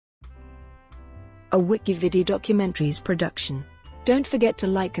a WikiVidi documentaries production. Don't forget to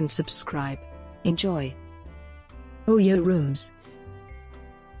like and subscribe. Enjoy. OYO Rooms.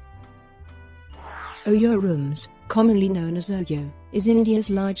 OYO Rooms, commonly known as OYO, is India's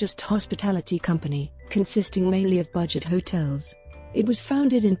largest hospitality company, consisting mainly of budget hotels. It was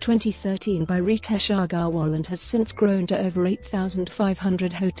founded in 2013 by Ritesh Agarwal and has since grown to over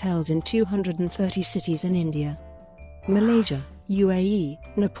 8,500 hotels in 230 cities in India, Malaysia, UAE,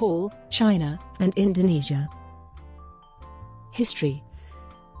 Nepal, China, and Indonesia. History.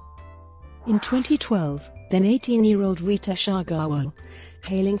 In 2012, then 18-year-old Ritesh Agarwal,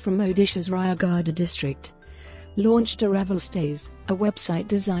 hailing from Odisha's Rayagada district, launched Araval Stays, a website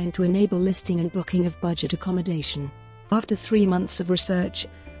designed to enable listing and booking of budget accommodation. After 3 months of research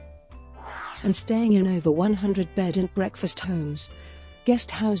and staying in over 100 bed and breakfast homes, guest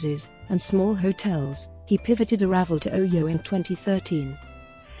houses, and small hotels, he pivoted Araval to OYO in 2013.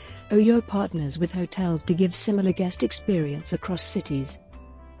 OYO partners with hotels to give similar guest experience across cities.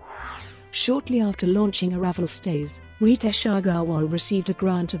 Shortly after launching Araval Stays, Ritesh Agarwal received a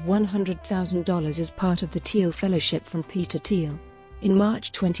grant of $100,000 as part of the Teal Fellowship from Peter Thiel. In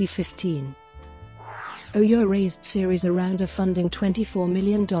March 2015, OYO raised Series A round of funding $24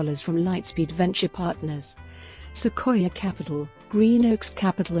 million from Lightspeed Venture Partners, Sequoia Capital, Green Oaks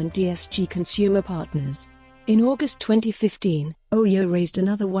Capital and DSG Consumer Partners. In August 2015, OYO raised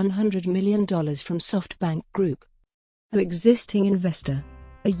another $100 million from SoftBank Group, an existing investor.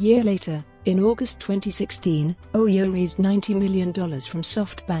 A year later, in August 2016, OYO raised $90 million from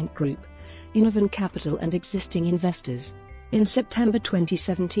SoftBank Group, Innovan Capital and existing investors. In September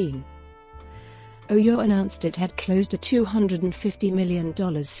 2017, OYO announced it had closed a $250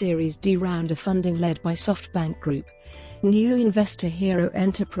 million Series D round of funding led by SoftBank Group, new investor Hero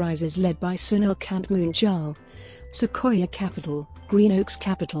Enterprises led by Sunil Kandmunjal, Sequoia Capital, Green Oaks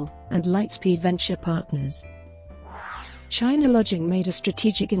Capital, and Lightspeed Venture Partners. China Lodging made a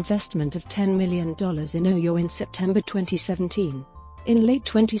strategic investment of $10 million in OYO in September 2017. In late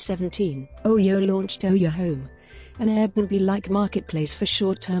 2017, OYO launched OYO Home, an Airbnb-like marketplace for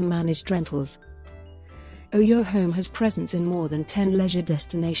short-term managed rentals. OYO Home has presence in more than 10 leisure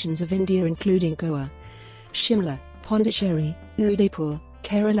destinations of India including Goa, Shimla, Pondicherry, Udaipur,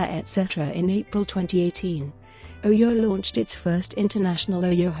 Kerala etc. In April 2018, OYO launched its first international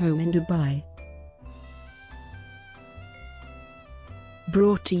OYO Home in Dubai.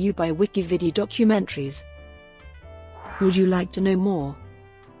 Brought to you by WikiVidi Documentaries. Would you like to know more?